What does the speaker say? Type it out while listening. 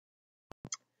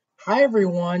Hi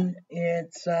everyone.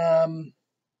 You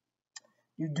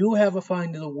do have a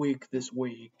find of the week this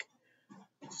week.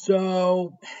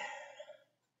 So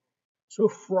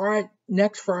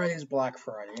next Friday is Black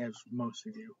Friday, as most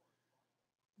of you.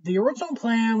 The original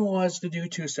plan was to do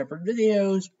two separate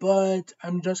videos, but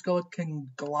I'm just going to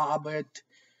conglob it.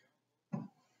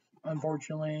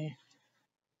 Unfortunately,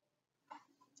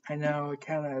 I know it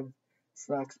kind of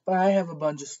sucks, but I have a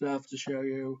bunch of stuff to show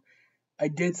you. I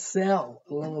did sell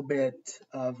a little bit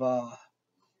of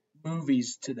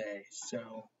movies today,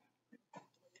 so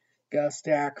got a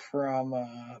stack from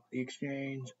the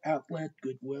exchange, outlet,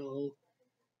 Goodwill,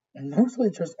 and mostly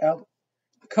just a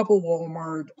couple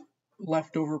Walmart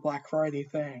leftover Black Friday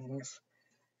things.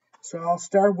 So I'll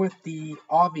start with the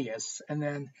obvious, and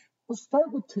then we'll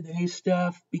start with today's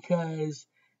stuff because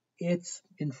it's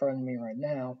in front of me right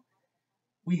now.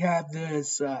 We have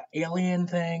this alien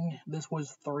thing. This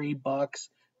was $3.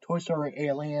 Toy Story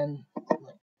Alien.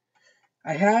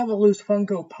 I have a loose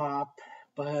Funko Pop,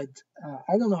 but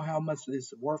I don't know how much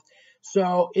this is worth.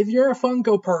 So if you're a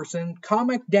Funko person,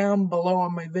 comment down below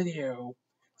on my video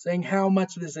saying how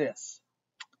much this is.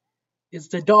 It's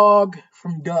the dog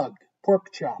from Doug,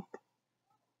 Pork Chop.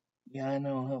 Yeah, I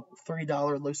know,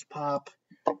 $3 loose pop.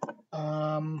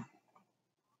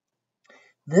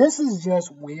 This is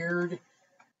just weird,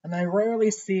 and I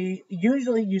rarely see.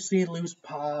 Usually, you see loose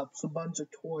pops, a bunch of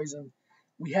toys, and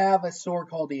we have a store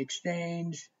called the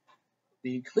Exchange.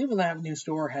 The Cleveland Avenue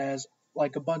store has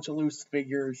like a bunch of loose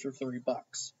figures for $3.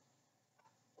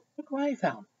 Look what I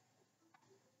found.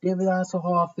 David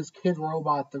Hasselhoff, this kid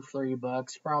robot for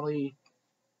 $3. Probably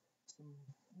a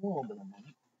little bit of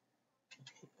money.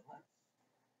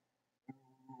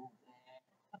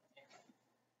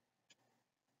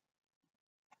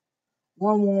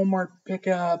 One Walmart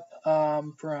pickup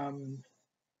from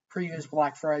previous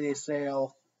Black Friday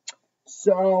sale.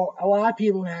 So a lot of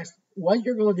people ask what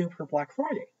you're going to do for Black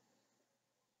Friday.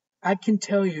 I can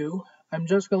tell you, I'm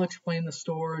just going to explain the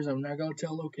stores. I'm not going to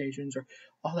tell locations or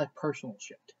all that personal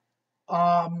shit.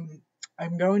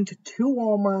 I'm going to two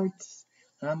Walmarts,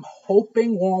 and I'm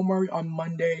hoping Walmart on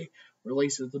Monday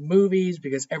releases the movies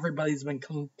because everybody's been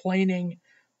complaining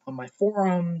on my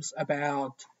forums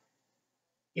about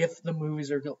if the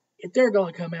movies are if they're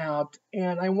going to come out.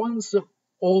 And I want some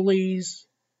Ollie's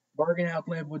Bargain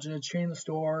Outlet, which is a chain of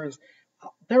stores.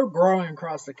 They're growing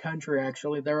across the country.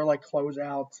 Actually, they're like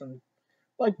closeouts and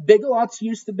like Big Lots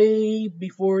used to be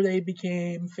before they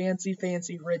became fancy,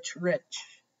 rich.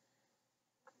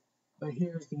 But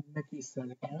here's the Mickey set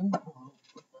again.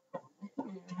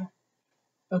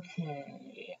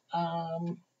 Okay,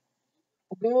 we'll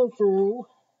go through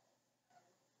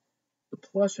the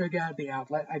plush I got at the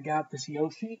outlet. I got this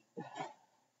Yoshi.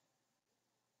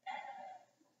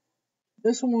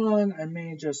 This one I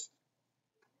may just,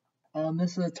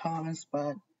 this is a Thomas,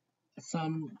 but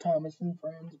some Thomas and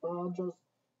Friends, but I'll just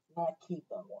not keep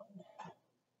that one.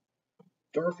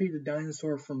 Dorothy the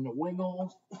dinosaur from the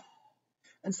Wiggles.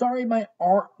 And sorry,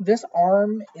 this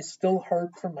arm is still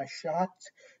hurt from my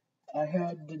shots. I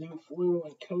had to do flu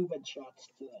and COVID shots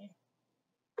today.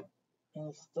 And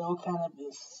it still kind of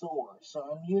is sore. So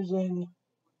I'm using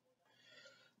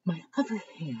my other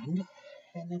hand,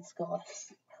 and it's gonna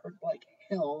hurt like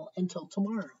hell until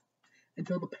tomorrow,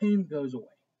 until the pain goes away.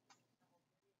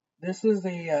 This is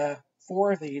the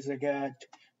four of these. I got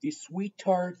these sweet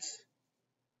tarts,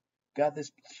 got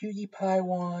this cutie pie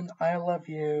one, I love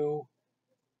you.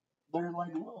 They're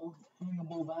like little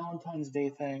hangable Valentine's Day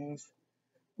things.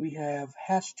 We have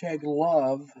hashtag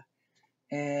love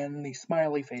and the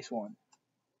smiley face one.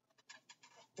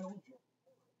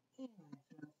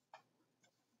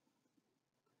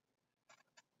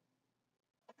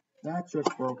 That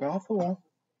just broke off a little.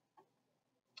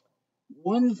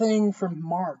 One thing from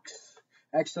Mark's.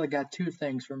 Actually, I got two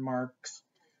things from Mark's.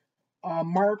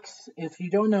 Mark's, if you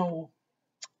don't know,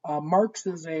 Mark's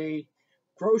is a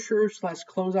grocer slash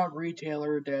closeout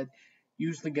retailer that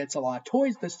usually gets a lot of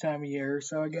toys this time of year.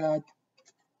 So I got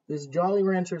this Jolly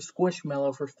Rancher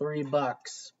Squishmallow for $3.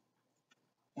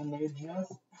 And they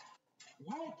just,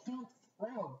 why I can't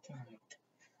throw tonight.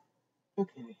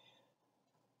 Okay.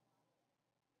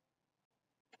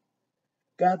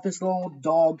 Got this little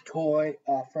dog toy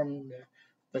from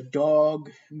the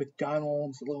dog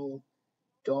McDonald's little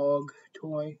dog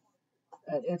toy.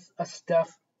 It's a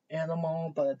stuffed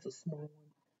animal, but it's a small one.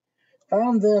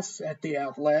 Found this at the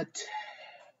outlet.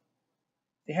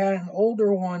 They had an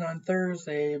older one on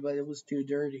Thursday, but it was too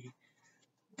dirty.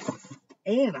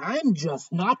 And I'm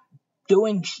just not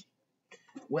doing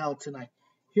well tonight.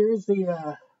 Here's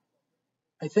the,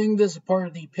 I think this is part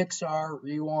of the Pixar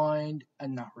Rewind,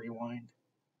 not Rewind.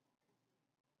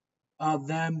 of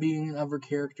them being other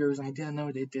characters. I didn't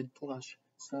know they did plush.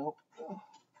 So,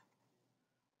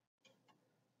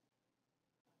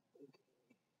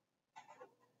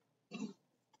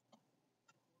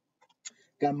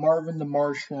 got Marvin the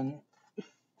Martian.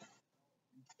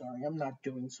 Sorry, I'm not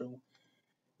doing so.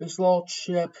 This little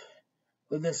chip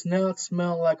with this not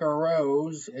smell like a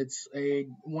rose. It's a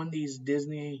one of these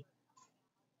Disney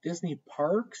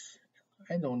parks.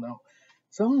 I don't know.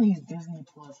 Some of these Disney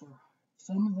Plus are,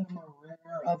 some of them are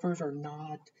rare, others are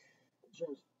not.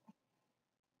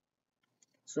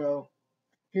 So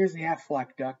here's the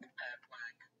Affleck duck.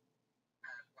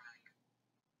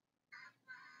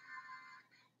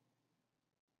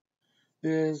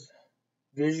 There's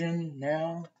Vision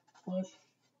now Plus.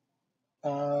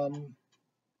 Um,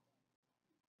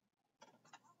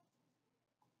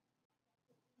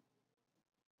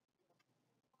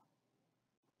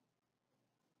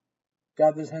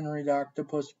 got this Henry the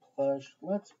Octopus plush.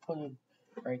 Let's put it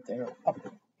right there. Up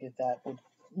if that would.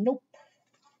 Nope.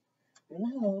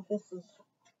 No, this is.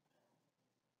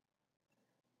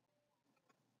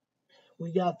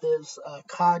 We got this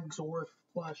Cogsworth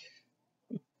plush.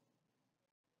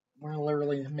 We're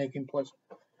literally making plush.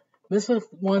 This is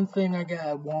one thing I got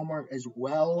at Walmart as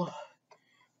well.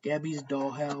 Gabby's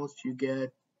dollhouse. You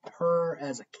get her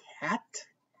as a cat.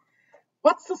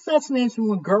 What's the fascination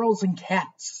with girls and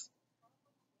cats?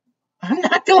 I'm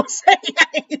not gonna say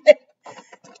anything.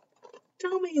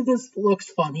 Tell me this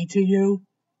looks funny to you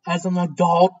as an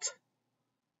adult.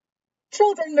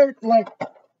 Children are like,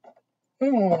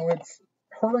 oh, it's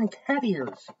her and cat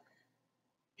ears.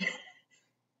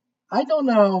 I don't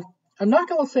know. I'm not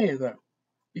gonna say it though,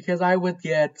 because I would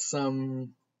get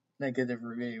some negative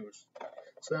reviews.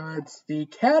 So it's the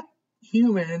cat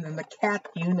human and the cat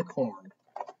unicorn.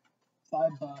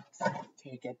 $5.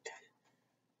 Take it.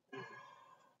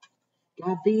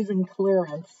 Got these in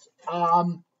clearance.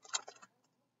 The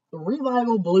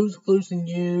Revival Blues Clues and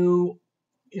You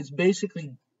is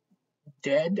basically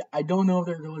dead. I don't know if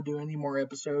they're going to do any more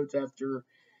episodes after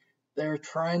they're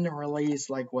trying to release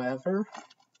like whatever.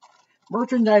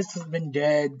 Merchandise has been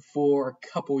dead for a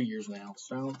couple years now,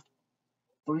 so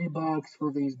 $3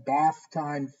 for these bath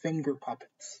time finger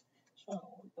puppets. So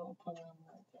we're going to put them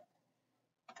right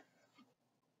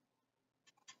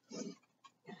there.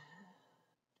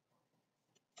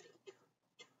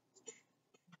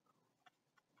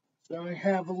 So I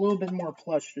have a little bit more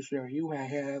plush to show you. I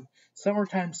have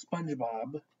Summertime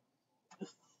SpongeBob.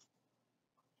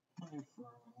 It's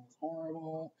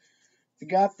horrible. I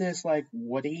got this like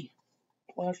Woody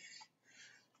plush.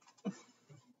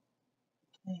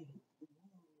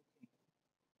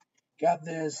 Got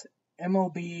this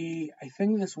MLB. I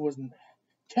think this was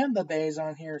Tampa Bay's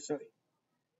on here, so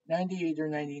 98 or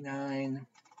 99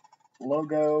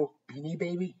 logo Beanie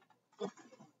Baby.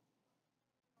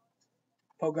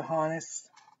 Pocahontas.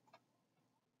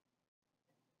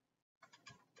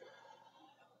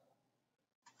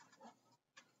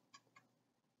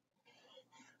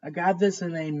 I got this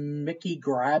in a Mickey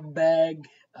grab bag.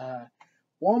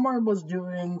 Walmart was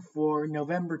doing for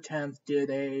November 10th,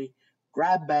 did a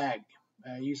grab bag.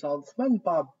 You saw the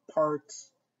SpongeBob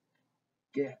parts.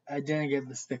 I didn't get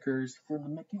the stickers for the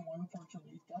Mickey one,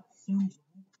 unfortunately. Got soon,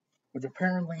 which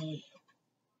apparently.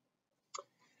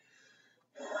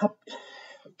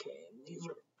 Okay, these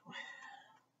are.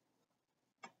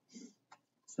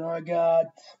 So I got.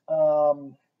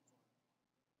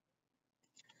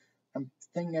 I'm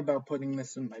thinking about putting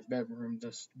this in my bedroom.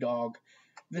 This dog.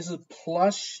 This is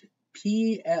plush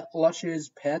P at Lush's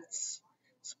Pets.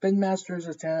 Spin Master's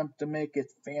attempt to make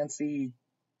it fancy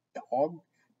dog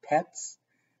pets.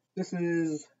 This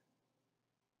is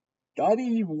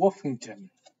Dottie Wolfington.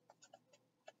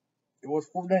 It was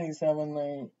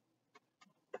 $4.97.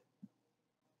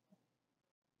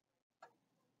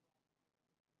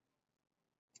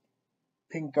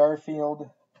 Pink Garfield.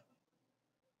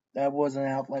 That was an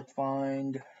outlet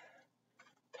find.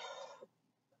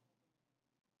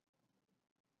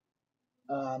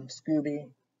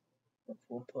 Scooby.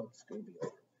 We'll put Scooby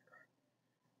over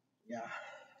there. Yeah.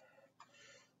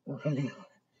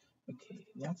 Okay,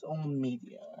 that's all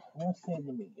media. I'll save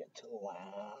the media till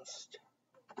last.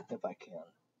 If I can.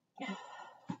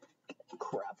 Get the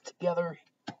crap together.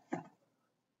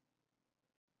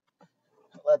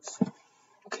 Let's.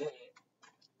 Okay.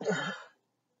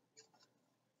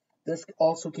 This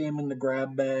also came in the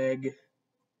grab bag.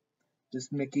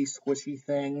 This Mickey squishy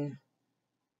thing.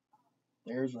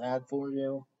 There's that for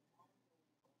you.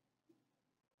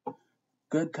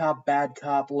 Good Cop, Bad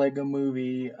Cop, Lego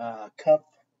Movie, cup.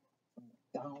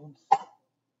 McDonald's.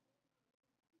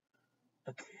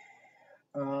 Okay.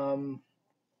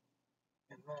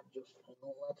 And then just,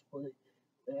 let's put it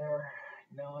there.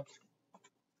 Now it's,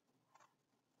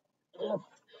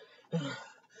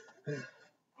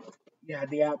 yeah,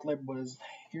 the outlet was,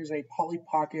 here's a Polly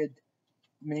Pocket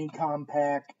mini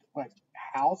compact, like,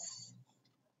 house.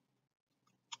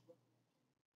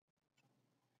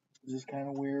 Which is kind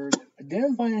of weird. I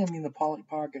didn't find any of the Polly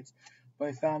Pockets, but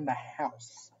I found the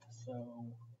house. So,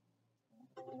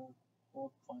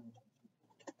 we'll find it.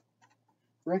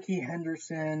 Ricky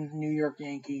Henderson, New York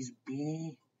Yankees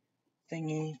beanie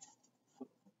thingy.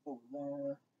 Over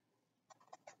there.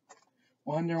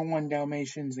 101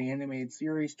 Dalmatians, the animated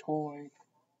series toy.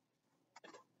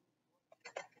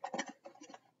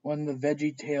 One of the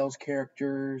Veggie Tales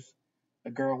characters, the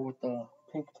girl with the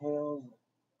pigtails,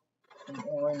 an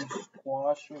orange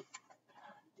squash.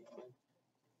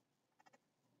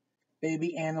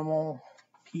 Baby animal,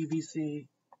 PVC.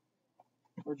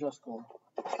 We're just going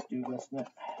to do this now.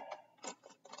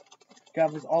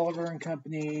 Got this Oliver and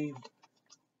Company.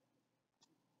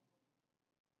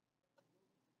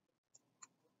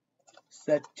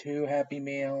 Set 2 Happy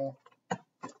Meal.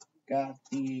 Got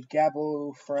the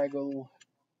Gabble Fraggle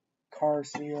car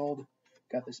sealed.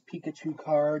 Got this Pikachu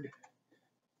card.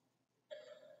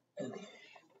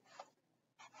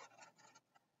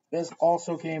 This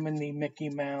also came in the Mickey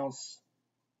Mouse,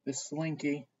 the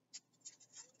Slinky.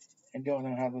 I don't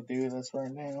know how to do this right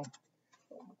now.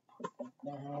 Put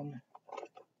that down.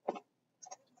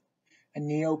 A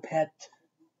Neopet.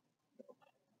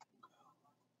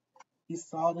 You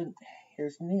saw the,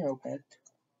 here's a Neopet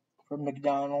from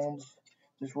McDonald's.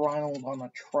 There's Ronald on a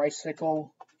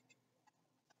tricycle.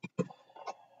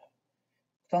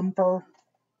 Thumper.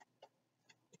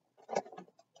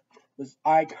 This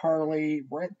iCarly.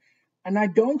 And I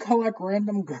don't collect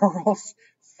random girls'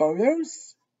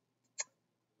 photos.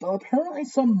 But apparently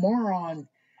some moron.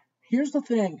 Here's the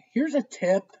thing. Here's a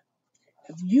tip.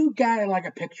 If you got like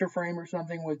a picture frame or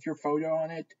something with your photo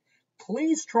on it,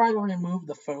 please try to remove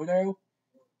the photo.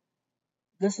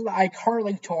 This is the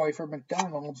iCarly toy for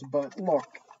McDonald's, but look.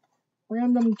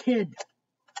 Random kid.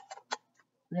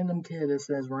 Random kid, it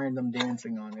says random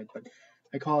dancing on it, but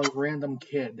I call it random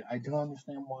kid. I don't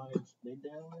understand why they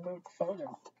didn't remove the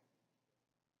photo.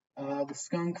 The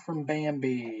skunk from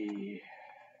Bambi.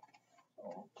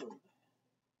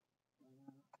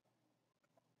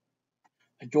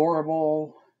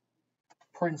 Adorable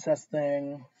princess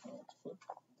thing.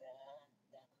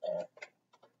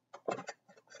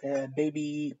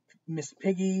 Baby Miss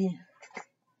Piggy.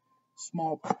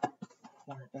 Small.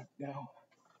 Where did that go?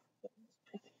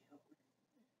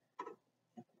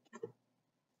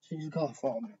 She's gonna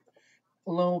fall.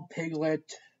 A little piglet.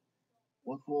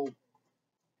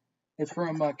 It's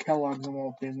from Kellogg's and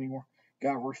Walt Disney World.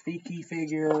 Got Rafiki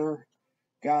figure.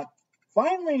 Got.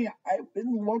 Finally, I've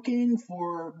been looking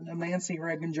for Nancy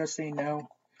Reagan Just Say No.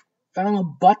 Found a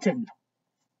button.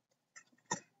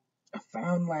 I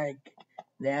found like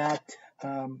that.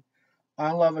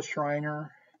 I love a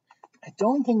Shriner. I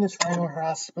don't think the Shriner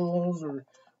hospitals or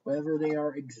wherever they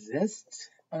are exist,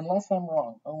 unless I'm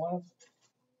wrong. Unless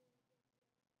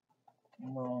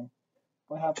I'm wrong.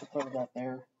 We'll have to throw that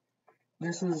there.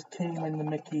 This came in the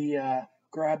Mickey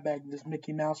grab bag. This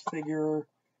Mickey Mouse figure.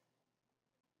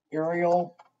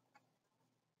 Ariel.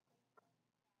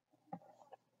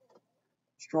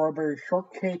 Strawberry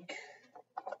shortcake.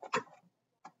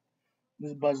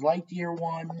 This Buzz Lightyear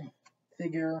one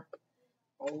figure.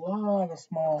 A lot of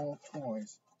small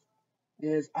toys.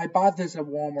 I bought this at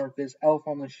Walmart. This Elf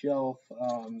on the Shelf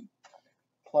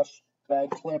plush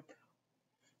bag clip.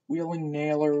 Wheeling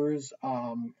nailers.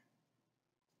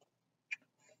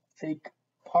 Fake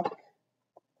puck.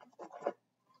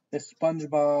 This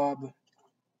SpongeBob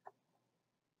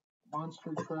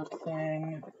monster truck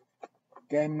thing.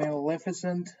 Game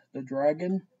Maleficent, the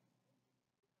dragon.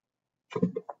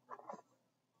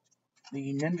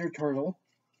 The Ninja Turtle.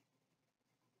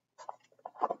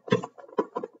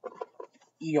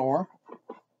 Eeyore.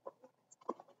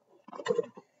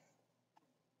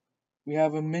 We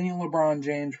have a mini LeBron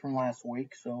James from last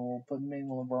week, so we'll put mini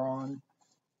LeBron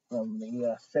from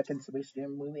the second Space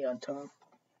Jam movie on top.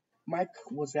 Mike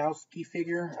Wazowski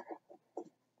figure.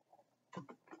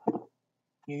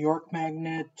 New York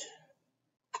Magnet.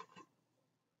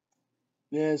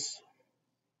 This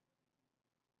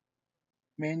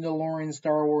Mandalorian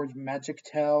Star Wars Magic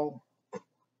Tell.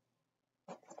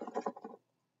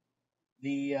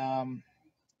 The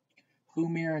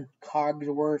Lumir and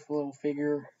Cogsworth little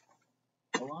figure.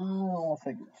 A lot of little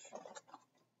figures.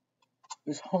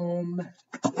 This home.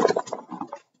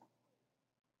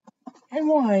 And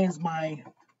why is my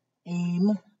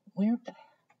aim? Where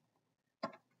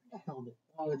the hell did it?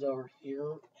 Oh, it's over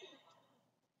here.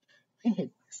 I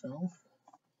hate myself.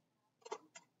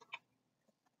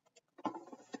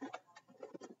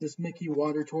 This Mickey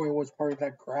water toy was part of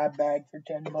that grab bag for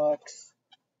 $10.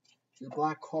 The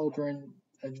Black Cauldron.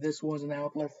 This was an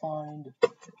outlet find.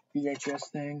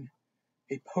 VHS thing.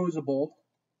 A posable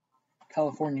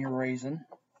California raisin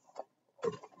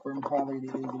from probably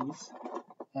the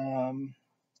 80s.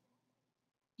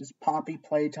 This Poppy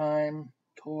Playtime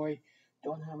toy.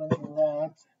 Don't have any of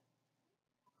that.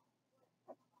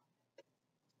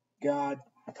 God,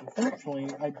 unfortunately,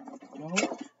 I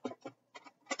don't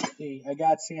see. I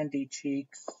got Sandy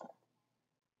Cheeks.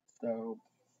 So,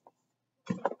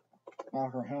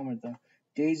 not her helmet though.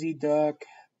 Daisy Duck,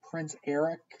 Prince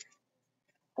Eric.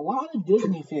 A lot of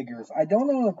Disney figures. I don't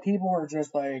know if people are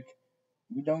just like,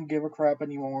 we don't give a crap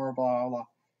anymore, blah, blah.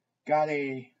 Got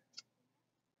a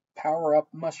Power Up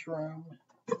Mushroom,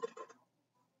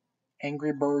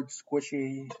 Angry Bird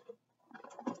Squishy,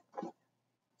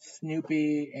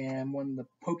 Snoopy, and one of the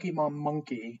Pokemon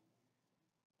Monkey.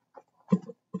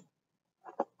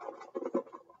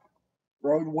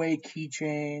 Roadway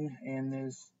Keychain, and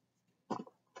this.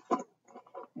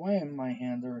 Why am my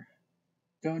hands are.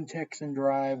 Don't text and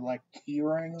drive like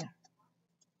keyring.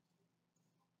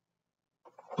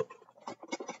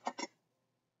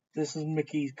 This is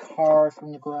Mickey's car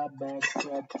from the grab bag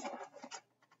set.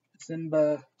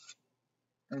 Simba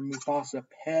or Mufasa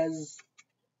Pez.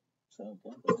 So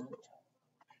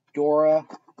Dora.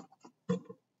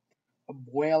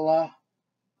 Abuela.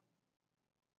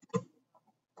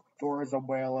 Dora's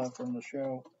Abuela from the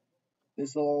show.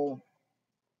 This little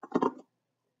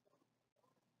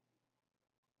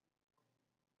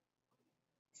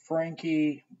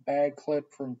Frankie bag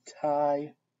clip from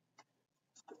Ty.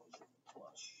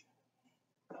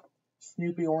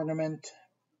 Snoopy ornament.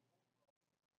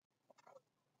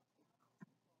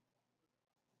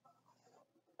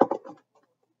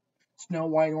 Snow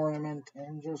White ornament.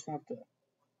 And just have to.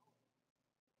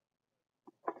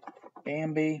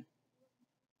 Bambi.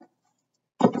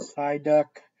 Psyduck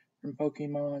from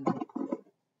Pokemon.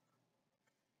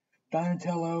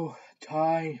 Donatello.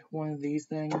 Ty. One of these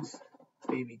things.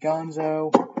 Baby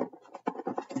Gonzo.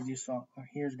 As you saw.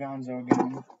 Here's Gonzo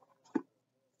again.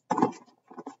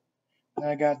 And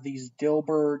I got these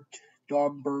Dilbert,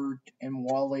 Dogbert, and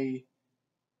Wally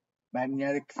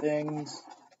magnetic things.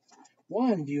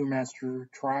 One Viewmaster,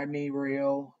 Try Me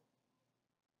Real.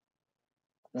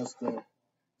 That's the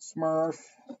Smurf.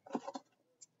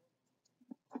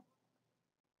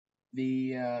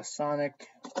 The Sonic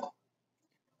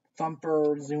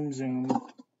Thumper Zoom Zoom.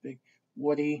 Big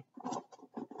Woody.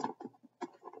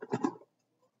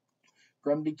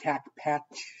 Grumpy Cat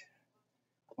Patch.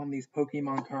 One of these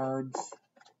Pokemon cards.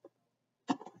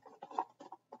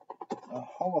 A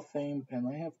Hall of Fame pen.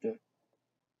 I have to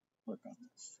work on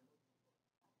this.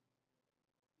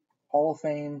 Hall of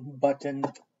Fame button.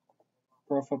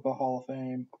 Pro Football Hall of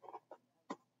Fame.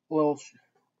 Little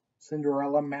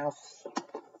Cinderella mouse.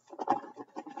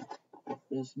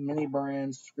 This mini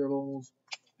brand scribbles.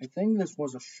 I think this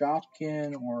was a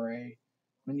Shopkin or a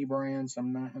mini brand, so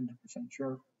I'm not 100%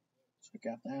 sure. So I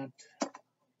got that.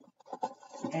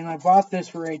 And I bought this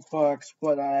for $8,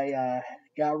 but I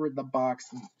got rid of the box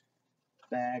and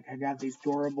bag. I got these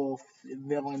adorable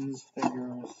villains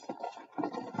figures.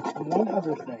 And one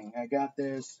other thing, I got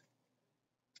this,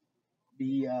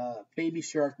 the Baby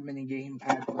Shark mini game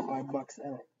pack for $5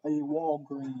 at a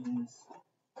Walgreens.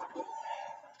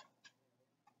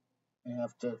 I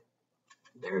have to.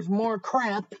 There's more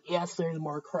crap. Yes, there's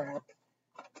more crap.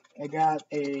 I got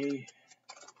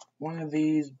one of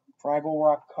these Fraggle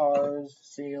Rock cars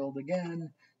sealed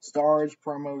again. Stars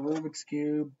promo Rubik's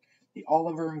Cube. The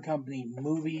Oliver and Company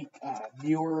movie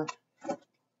viewer.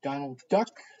 Donald Duck.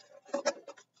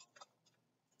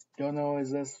 Don't know,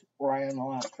 is this Ryan the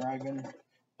Last Dragon?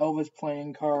 Elvis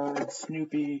playing cards.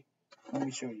 Snoopy. Let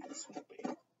me show you the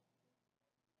Snoopy.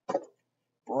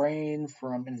 Brain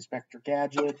from Inspector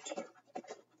Gadget.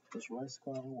 This race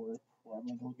car, we're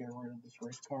probably going to get rid of this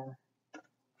race car.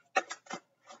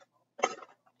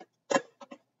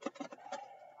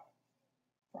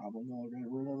 Probably going to get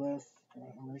rid of this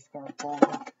race car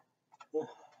problem.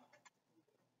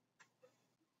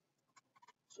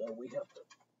 So we have to.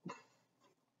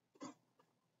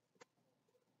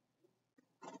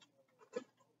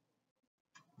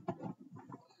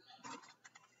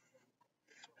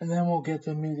 And then we'll get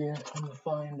to media and the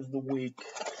find of the week.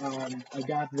 I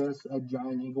got this, a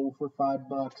Giant Eagle for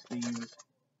 $5. These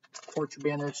Torch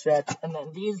Banner set. And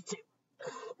then these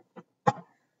two.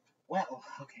 Well,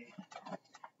 okay.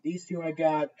 These two I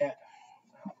got at.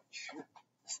 Oh, shit.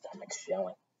 The stomach's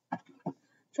showing.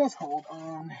 Just hold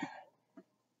on.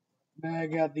 Then I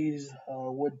got these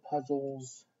wood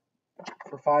puzzles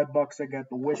for $5. I got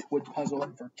the Wish wood puzzle,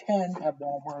 and for 10 at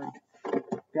Walmart,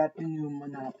 got the new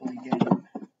Monopoly game.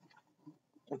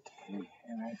 Okay,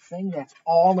 and I think that's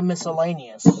all the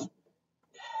miscellaneous.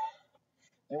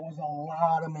 There was a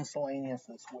lot of miscellaneous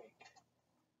this week.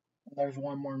 There's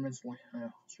one more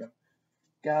miscellaneous. Sure.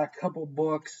 Got a couple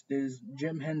books. There's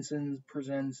Jim Henson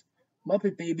presents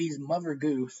Muppet Babies Mother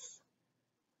Goose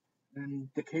and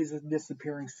The Case of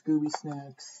Disappearing Scooby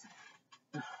Snacks.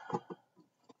 And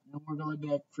we're gonna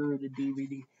get through the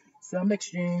DVD. Some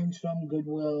exchange, some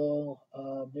Goodwill.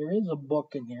 There is a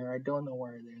book in here. I don't know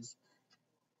where it is.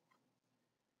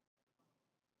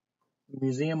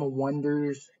 Museum of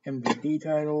Wonders MVD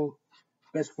title.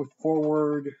 Best Foot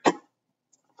Forward.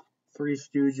 Three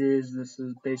Stooges. This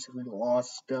is basically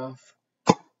lost stuff.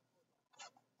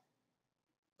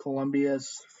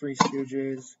 Columbia's Three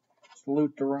Stooges.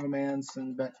 Salute the Romance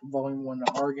and Volume 1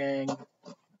 of Our Gang.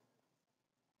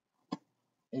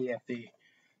 AFD.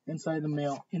 Inside the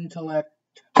Mail Intellect.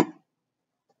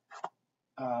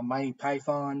 Mighty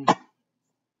Python.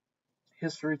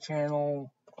 History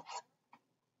Channel.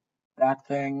 That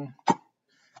Thing.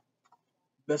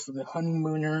 Best of the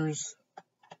Honeymooners.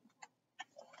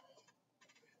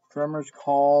 Drummer's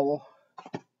Call.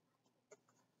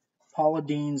 Paula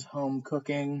Deen's Home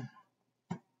Cooking.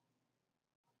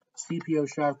 CPO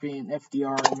Sharpie and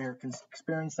FDR American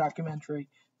Experience documentary.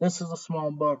 This is a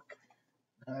small book.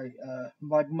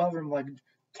 Like Mother, like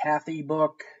Kathy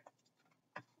book.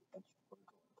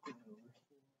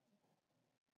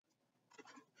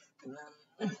 And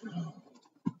then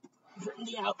from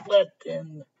the outlet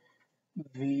and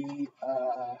the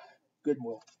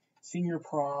Goodwill. Senior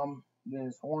Prom.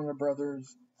 There's Warner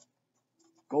Brothers.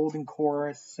 Golden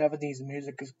Chorus. 70s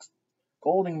music.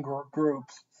 Golden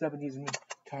Groups. 70s music.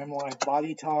 Timeline.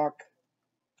 Body Talk.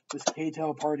 This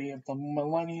K-Tel Party of the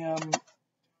Millennium.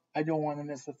 I Don't Want to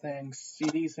Miss a Thing.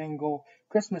 CD single.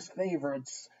 Christmas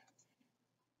Favorites.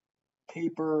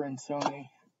 Paper and Sony.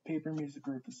 Paper Music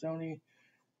Group and Sony.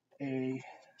 A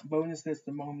bonus list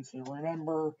of moments to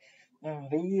remember.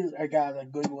 These I got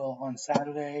at Goodwill on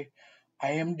Saturday.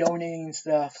 I am donating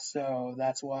stuff, so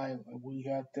that's why we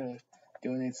have to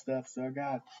donate stuff. So I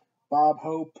got Bob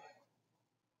Hope,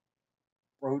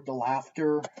 Road to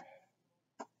Laughter,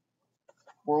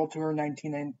 World Tour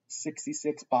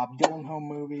 1966, Bob Dylan home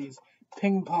movies,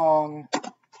 Ping Pong,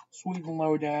 Sweet and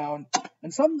Lowdown,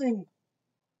 and something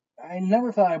I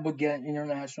never thought I would get an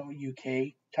international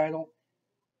UK title.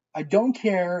 I don't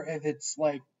care if it's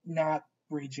like not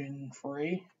region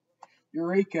free.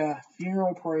 Eureka,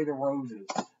 Funeral Parade of Roses.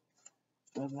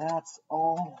 So that's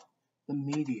all the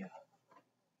media.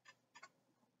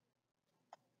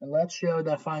 And let's show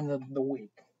the find of the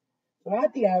week. So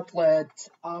at the outlet,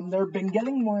 they've been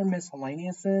getting more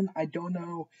miscellaneous in. I don't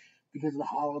know because of the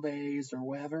holidays or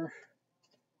whatever.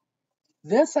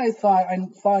 This I thought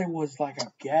it was like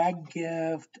a gag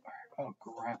gift. Oh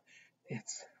crap!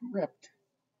 It's ripped.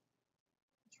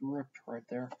 It's ripped right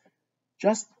there.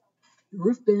 Just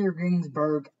Ruth Bader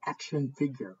Ginsburg action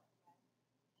figure.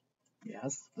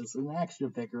 Yes, this is an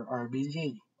action figure,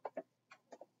 RBG.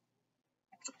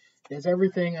 That's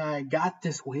everything I got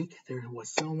this week. There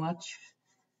was so much.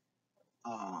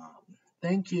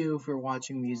 Thank you for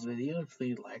watching these videos.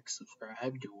 Please like,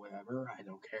 subscribe, do whatever. I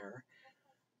don't care.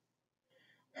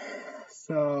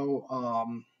 So,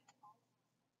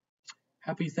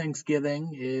 happy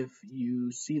Thanksgiving. If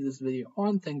you see this video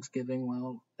on Thanksgiving,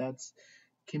 well, that's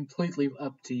completely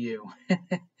up to you.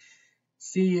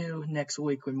 See you next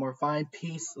week with more fine.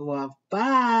 Peace, love.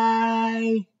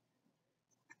 Bye!